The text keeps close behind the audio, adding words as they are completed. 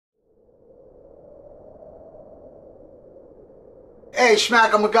Hey,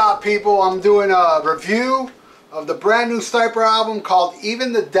 SHMACKEMAGOB people, I'm doing a review of the brand new Stryper album called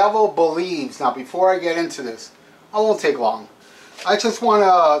Even the Devil Believes. Now, before I get into this, I won't take long. I just want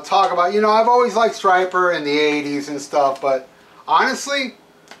to talk about, I've always liked Stryper in the 80s and stuff, but honestly,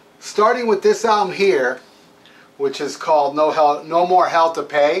 starting with this album here, which is called No More Hell to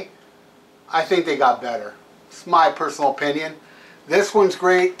Pay, I think they got better. It's my personal opinion. This one's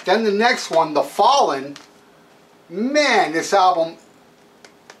great. Then the next one, The Fallen, man, this album,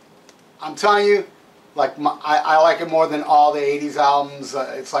 I'm telling you, I like it more than all the 80s albums.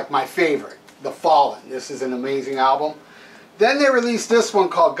 It's like my favorite, The Fallen. This is an amazing album. Then they released this one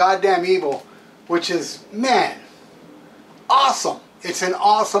called Goddamn Evil, which is, man, awesome. It's an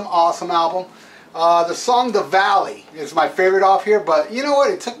awesome, awesome album. The song The Valley is my favorite off here, but you know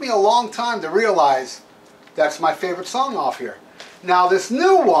what? It took me a long time to realize that's my favorite song off here. Now this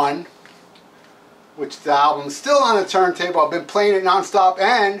new one, which the album's still on the turntable, I've been playing it nonstop,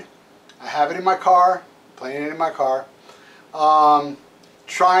 and I have it in my car, playing it in my car.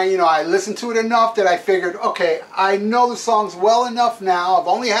 I listened to it enough that I figured, okay, I know the songs well enough now. I've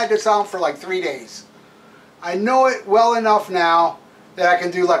only had this album for like 3 days. I know it well enough now that I can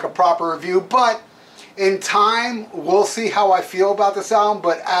do like a proper review, but in time, we'll see how I feel about this album.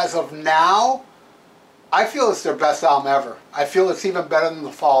 But as of now, I feel it's their best album ever. I feel it's even better than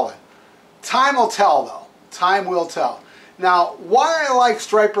The Fallen. Time will tell, though. Time will tell. Now, why I like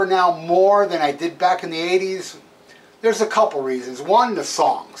Stryper now more than I did back in the 80s, there's a couple reasons. One, the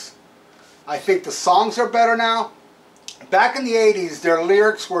songs. I think the songs are better now. Back in the 80s, their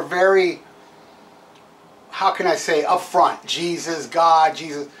lyrics were very, how can I say, upfront. Jesus, God,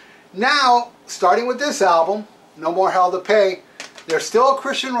 Jesus. Now, starting with this album, No More Hell to Pay, they're still a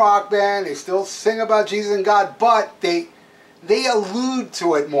Christian rock band. They still sing about Jesus and God, but they allude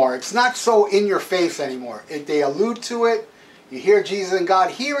to it more. It's not so in your face anymore. They allude to it. You hear Jesus and God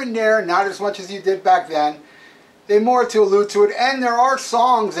here and there, not as much as you did back then. They more to allude to it, and there are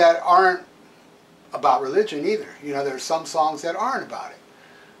songs that aren't about religion either. There's some songs that aren't about it.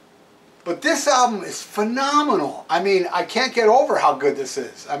 But this album is phenomenal. I mean, I can't get over how good this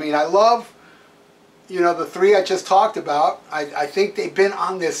is. I mean, I love, the three I just talked about. I think they've been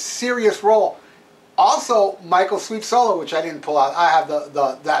on this serious roll. Also, Michael Sweet's solo, which I didn't pull out. I have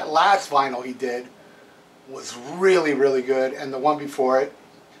that last vinyl he did was really, really good, and the one before it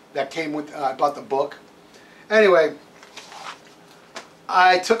that came with I bought the book. Anyway,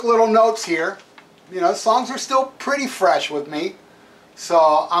 I took little notes here. Songs are still pretty fresh with me,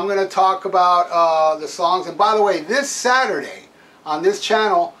 so I'm going to talk about the songs. And by the way, this Saturday on this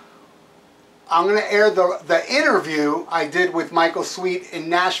channel, I'm going to air the interview I did with Michael Sweet in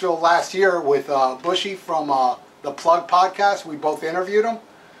Nashville last year with Bushy from the Plug podcast. We both interviewed him.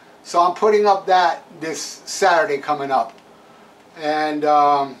 So I'm putting up that this Saturday coming up. And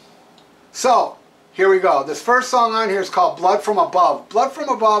so here we go. This first song on here is called Blood From Above. Blood From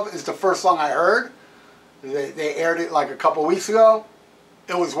Above is the first song I heard. They aired it like a couple weeks ago.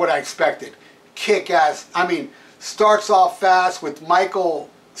 It was what I expected. Kick-ass. I mean, starts off fast with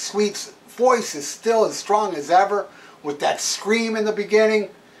Michael Sweet's voice is still as strong as ever with that scream in the beginning.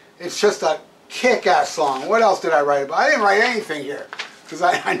 It's just a kick-ass song. What else did I write about? I didn't write anything here because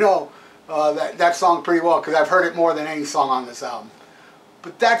I know that song pretty well because I've heard it more than any song on this album.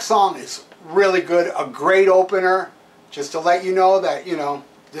 But that song is really good. A great opener just to let you know that,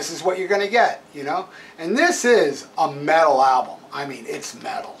 this is what you're going to get, And this is a metal album. I mean, it's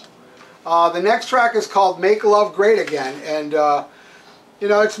metal. The next track is called Make Love Great Again, and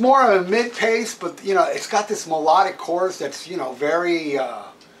it's more of a mid-pace, but, it's got this melodic chorus that's, very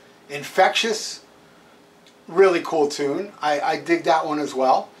infectious. Really cool tune. I dig that one as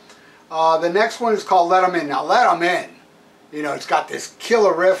well. The next one is called Let 'Em In. Now, Let 'Em In, it's got this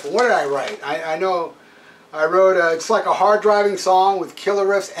killer riff. What did I write? I know I wrote, it's like a hard-driving song with killer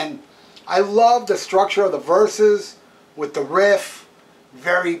riffs, and I love the structure of the verses with the riff.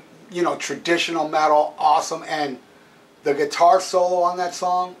 Very, traditional metal, awesome, and the guitar solo on that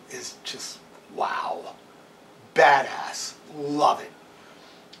song is just, wow, badass, love it.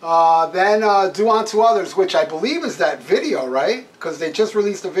 Then Do Unto Others, which I believe is that video, right? Because they just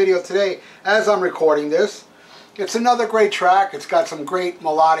released a video today as I'm recording this. It's another great track. It's got some great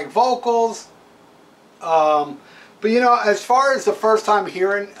melodic vocals. But as far as the first time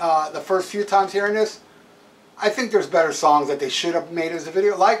hearing, the first few times hearing this, I think there's better songs that they should have made as a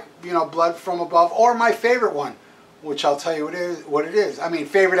video, like, Blood From Above, or my favorite one, which I'll tell you what it is. I mean,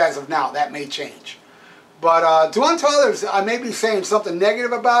 favorite as of now. That may change. But Do Unto Others, I may be saying something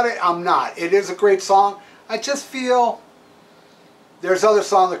negative about it. I'm not. It is a great song. I just feel there's other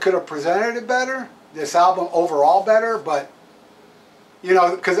songs that could have presented it better. This album overall better, but You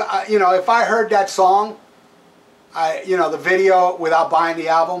know, because you know, if I heard that song, you know, the video without buying the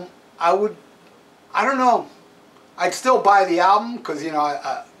album, I don't know, I'd still buy the album because, you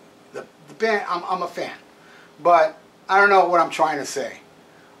know, the band, I'm a fan, but I don't know what I'm trying to say.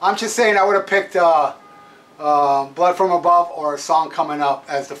 I'm just saying I would have picked Blood From Above or A Song Coming Up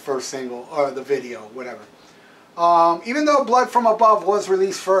as the first single, or the video, whatever. Even though Blood From Above was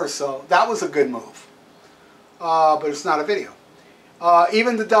released first, so that was a good move. But it's not a video.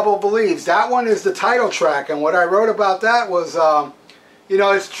 Even The Devil Believes, that one is the title track, and what I wrote about that was, you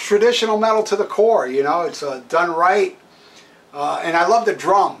know, it's traditional metal to the core, you know, it's done right. And I love the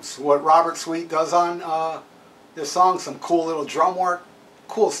drums, what Robert Sweet does on this song, some cool little drum work,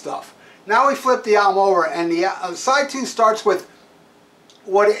 cool stuff. Now we flip the album over, and the side 2 starts with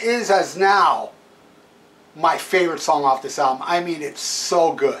what is as now my favorite song off this album. I mean, it's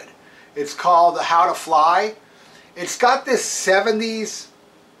so good. It's called How to Fly. It's got this 70s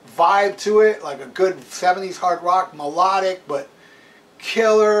vibe to it, like a good 70s hard rock, melodic but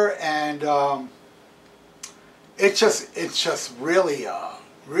killer, and it just really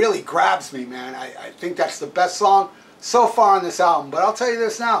really grabs me, man. I think that's the best song so far on this album. But I'll tell you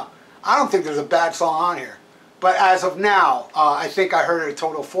this now, I don't think there's a bad song on here. But as of now, I think I heard it a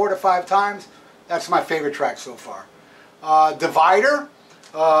total 4 to 5 times. That's my favorite track so far. Divider.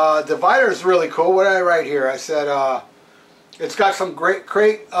 Divider is really cool. What did I write here? I said it's got some great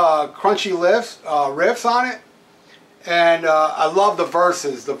crunchy riffs on it. And I love the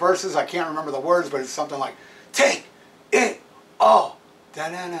verses. The verses, I can't remember the words, but it's something like, take it all.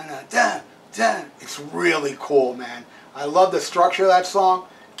 Dun, dun, dun, dun, dun, dun. It's really cool, man. I love the structure of that song.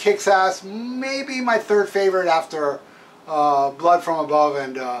 Kicks ass. Maybe my third favorite after Blood From Above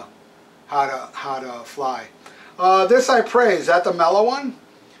and How to Fly. This I Pray, is that the mellow one?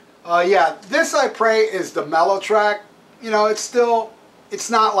 Yeah, This I Pray is the mellow track. You know, it's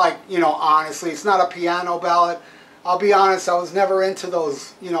not like, you know, honestly, it's not a piano ballad. I'll be honest, I was never into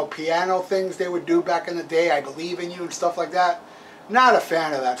those, you know, piano things they would do back in the day. I Believe in You and stuff like that. Not a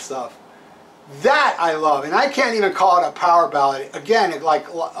fan of that stuff. That I love, and I can't even call it a power ballad. Again, like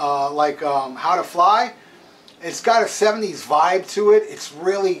How to Fly, it's got a 70s vibe to it. It's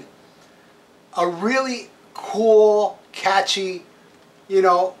really a really cool, catchy, you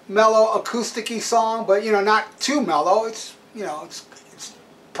know, mellow, acoustic-y song, but, you know, not too mellow. It's, you know, it's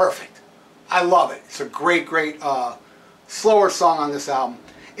perfect. I love it. It's a great, slower song on this album.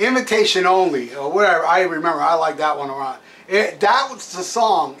 Invitation Only, or whatever, I remember, I like that one around. That was the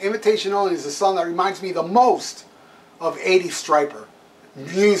song, Invitation Only is the song that reminds me the most of 80s Stryper,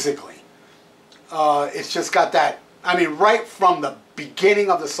 musically. It's just got that, I mean, right from the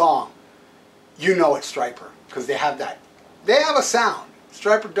beginning of the song, you know it's Stryper, because they have that. They have a sound.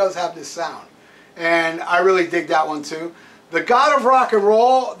 Stryper does have this sound. And I really dig that one too. The God of Rock and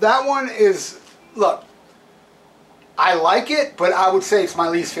Roll, that one is, look, I like it, but I would say it's my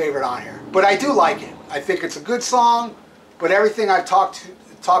least favorite on here. But I do like it. I think it's a good song, but everything I've talked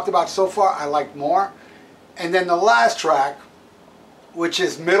about so far, I like more. And then the last track, which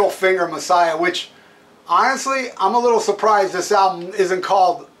is Middle Finger Messiah, which, honestly, I'm a little surprised this album isn't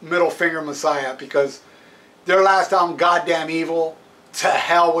called Middle Finger Messiah, because their last album, Goddamn Evil, To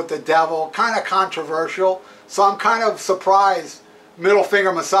Hell with the Devil, kind of controversial. So I'm kind of surprised Middle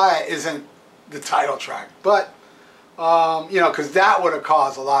Finger Messiah isn't the title track. But, you know, because that would have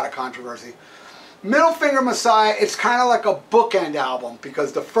caused a lot of controversy. Middle Finger Messiah, it's kind of like a bookend album,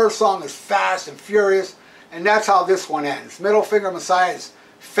 because the first song is fast and furious, and that's how this one ends. Middle Finger Messiah is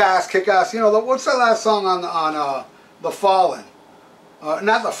fast, kick-ass. You know, what's that last song on The Fallen?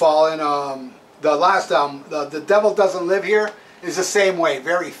 Not The Fallen, the last album, The Devil Doesn't Live Here, is the same way.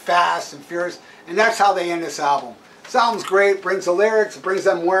 Very fast and furious, and that's how they end this album. This album's great, brings the lyrics, brings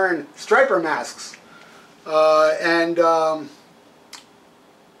them wearing Stryper masks.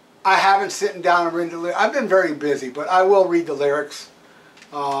 I haven't sitting down and read the lyrics. I've been very busy, but I will read the lyrics.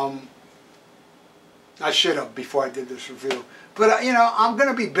 I should have before I did this review. But, you know, I'm going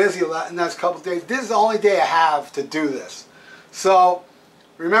to be busy a lot in the next couple of days. This is the only day I have to do this. So,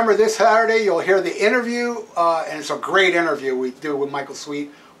 remember this Saturday, you'll hear the interview, and it's a great interview we do with Michael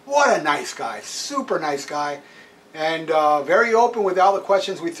Sweet. What a nice guy. Super nice guy. And very open with all the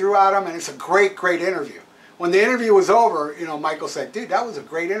questions we threw at him, and it's a great interview. When the interview was over, you know, Michael said, dude, that was a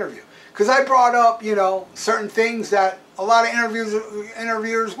great interview. Because I brought up, you know, certain things that a lot of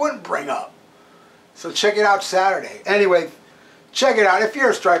interviewers wouldn't bring up. So check it out Saturday. Anyway, check it out if you're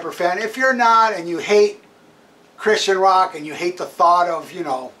a Stryper fan. If you're not, and you hate Christian rock, and you hate the thought of, you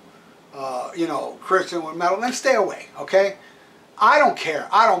know, Christian metal, then stay away, okay? I don't care.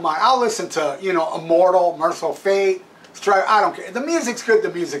 I don't mind. I'll listen to, you know, Immortal, Merciful Fate, Stryper, I don't care. The music's good,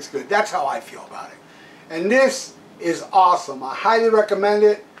 the music's good. That's how I feel about it. And this is awesome. I highly recommend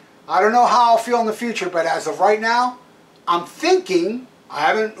it. I don't know how I'll feel in the future, but as of right now, I'm thinking, I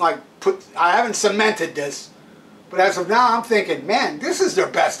haven't cemented this, but as of now, I'm thinking, man, this is their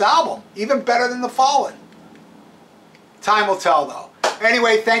best album. Even better than The Fallen. Time will tell, though.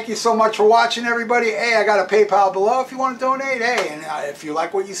 Anyway, thank you so much for watching, everybody. Hey, I got a PayPal below if you want to donate. Hey, and if you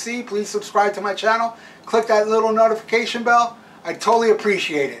like what you see, please subscribe to my channel. Click that little notification bell. I totally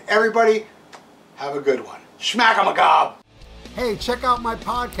appreciate it. Everybody, have a good one. SHMACKEMAGOB. Hey, check out my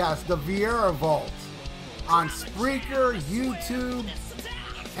podcast, The VIERA Vault, on Spreaker, YouTube,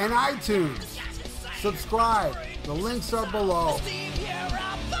 and iTunes. Subscribe. The links are below.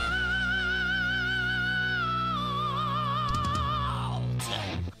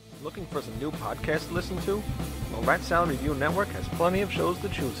 Looking for some new podcasts to listen to? Well, Rat Salad Review Network has plenty of shows to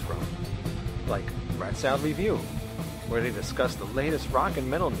choose from. Like Rat Salad Review, where they discuss the latest rock and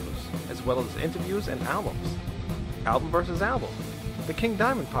metal news, as well as interviews and albums. Album vs. Album, the King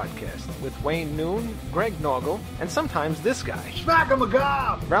Diamond Podcast, with Wayne Noon, Greg Noggle, and sometimes this guy.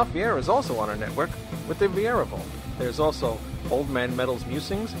 SHMACKEMAGOB! Ralph Vieira is also on our network with the VIERA Vault. There's also Old Man Metal's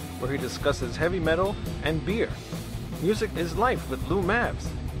Musings, where he discusses heavy metal and beer. Music is Life with Lou Mavs.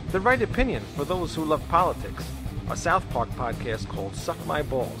 The Right Opinion for those who love politics, a South Park podcast called Suck My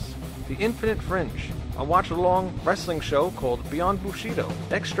Balls, The Infinite Fringe, a watch-along wrestling show called Beyond Bushido,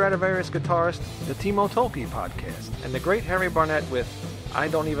 ex-Stradivarius guitarist, the Timo Tolkki podcast, and the great Harry Barnett with I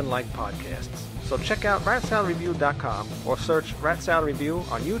Don't Even Like Podcasts. So check out ratsaladreview.com or search Rat Salad Review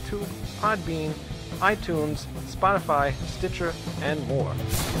on YouTube, Podbeam, iTunes, Spotify, Stitcher, and more.